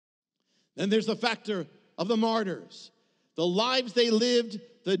Then there's the factor of the martyrs. The lives they lived,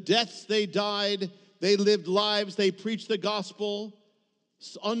 the deaths they died, they lived lives, they preached the gospel,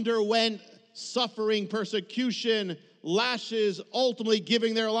 underwent suffering, persecution, lashes, ultimately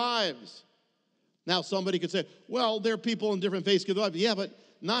giving their lives. Now somebody could say, well, there are people in different faiths give their lives. Yeah, but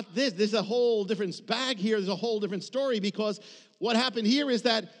not this. There's a whole different bag here. There's a whole different story, because what happened here is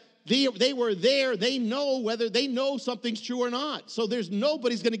that they were there. They know whether they know something's true or not. So there's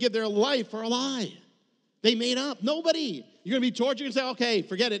nobody's going to give their life for a lie. They made up. Nobody. You're going to be tortured and say, okay,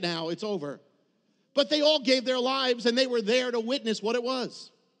 forget it now. It's over. But they all gave their lives, and they were there to witness what it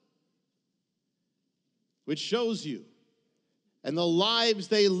was. Which shows you. And the lives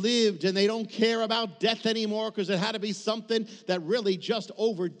they lived, and they don't care about death anymore, because it had to be something that really just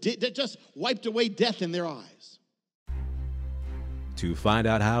that just wiped away death in their eyes. To find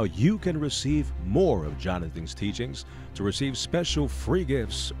out how you can receive more of Jonathan's teachings, to receive special free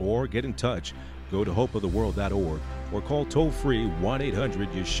gifts, or get in touch, go to hopeoftheworld.org or call toll-free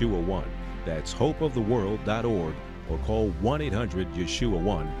 1-800-YESHUA-1. That's hopeoftheworld.org or call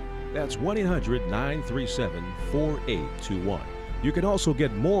 1-800-YESHUA-1. That's 1-800-937-4821. You can also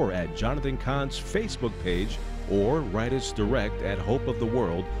get more at Jonathan Cahn's Facebook page, or write us direct at Hope of the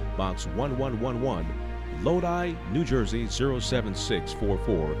World, Box 1111, Lodi, New Jersey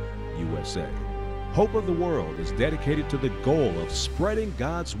 07644, USA. Hope of the World is dedicated to the goal of spreading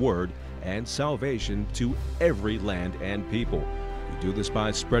God's Word and salvation to every land and people. We do this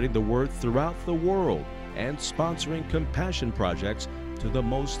by spreading the Word throughout the world and sponsoring compassion projects to the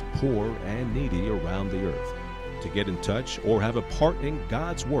most poor and needy around the earth. To get in touch or have a part in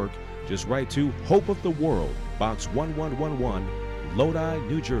God's work, just write to Hope of the World, Box 1111, Lodi,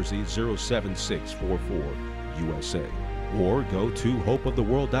 New Jersey 07644, USA. Or go to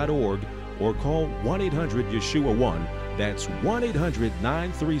hopeoftheworld.org or call 1-800-YESHUA-1. That's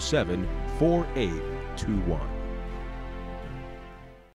 1-800-937-4821.